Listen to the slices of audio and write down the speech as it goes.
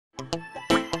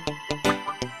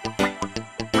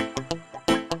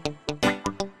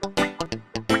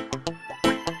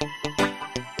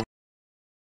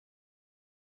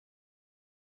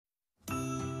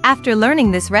After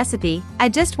learning this recipe, I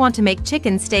just want to make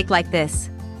chicken steak like this.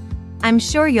 I'm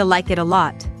sure you'll like it a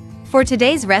lot. For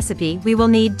today's recipe we will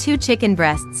need 2 chicken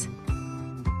breasts,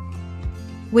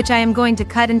 which I am going to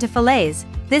cut into fillets,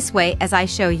 this way as I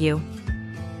show you.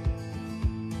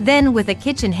 Then with a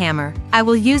kitchen hammer, I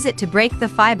will use it to break the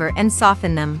fiber and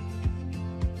soften them.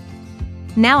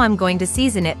 Now I'm going to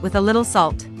season it with a little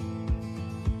salt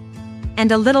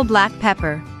and a little black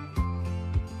pepper.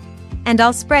 And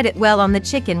I'll spread it well on the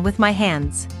chicken with my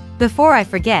hands. Before I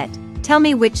forget, tell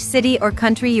me which city or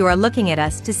country you are looking at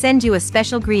us to send you a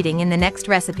special greeting in the next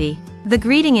recipe. The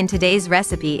greeting in today's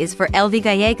recipe is for Elvi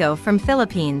Gallego from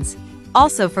Philippines,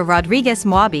 also for Rodriguez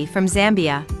Moabi from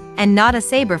Zambia, and Nada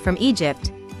Saber from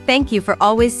Egypt. Thank you for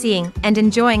always seeing and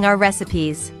enjoying our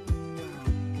recipes.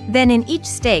 Then in each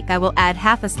steak I will add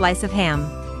half a slice of ham,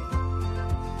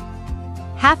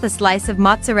 half a slice of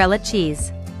mozzarella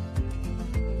cheese,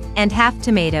 and half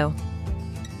tomato.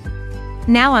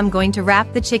 Now I'm going to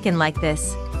wrap the chicken like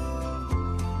this.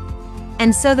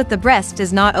 And so that the breast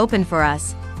does not open for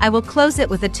us, I will close it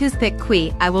with a toothpick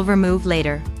qui I will remove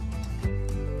later.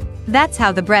 That's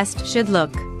how the breast should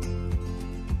look.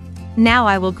 Now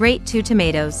I will grate 2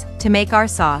 tomatoes to make our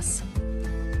sauce.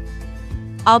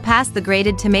 I'll pass the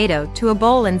grated tomato to a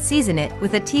bowl and season it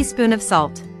with a teaspoon of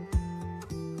salt,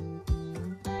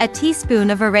 a teaspoon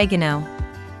of oregano,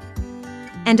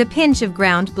 and a pinch of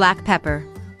ground black pepper.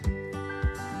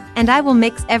 And I will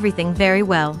mix everything very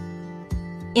well.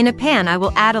 In a pan I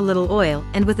will add a little oil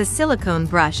and with a silicone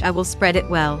brush I will spread it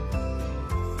well.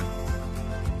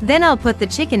 Then I'll put the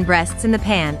chicken breasts in the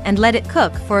pan and let it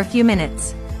cook for a few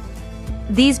minutes.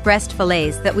 These breast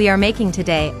fillets that we are making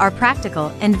today are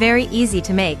practical and very easy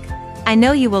to make. I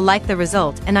know you will like the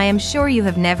result and I am sure you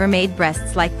have never made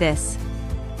breasts like this.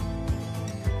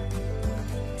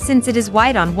 Since it is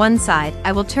white on one side,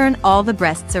 I will turn all the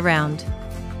breasts around.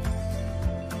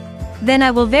 Then I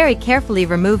will very carefully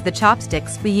remove the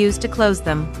chopsticks we used to close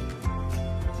them.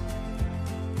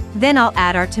 Then I'll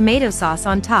add our tomato sauce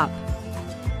on top.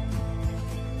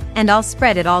 And I'll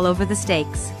spread it all over the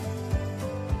steaks.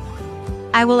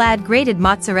 I will add grated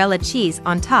mozzarella cheese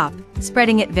on top,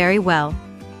 spreading it very well.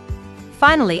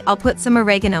 Finally, I'll put some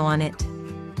oregano on it.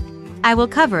 I will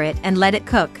cover it and let it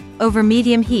cook, over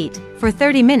medium heat, for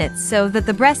 30 minutes so that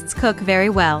the breasts cook very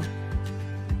well.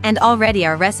 And already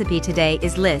our recipe today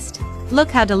is list.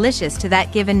 Look how delicious to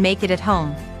that give and make it at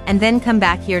home, and then come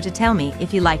back here to tell me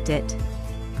if you liked it.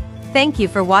 Thank you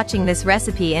for watching this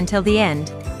recipe until the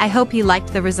end. I hope you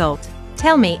liked the result.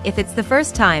 Tell me if it's the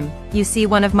first time you see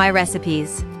one of my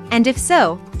recipes. And if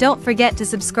so, don't forget to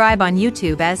subscribe on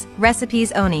YouTube as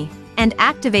Recipes Oni, and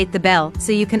activate the bell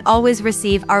so you can always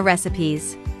receive our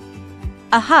recipes.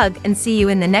 A hug and see you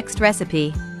in the next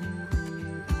recipe.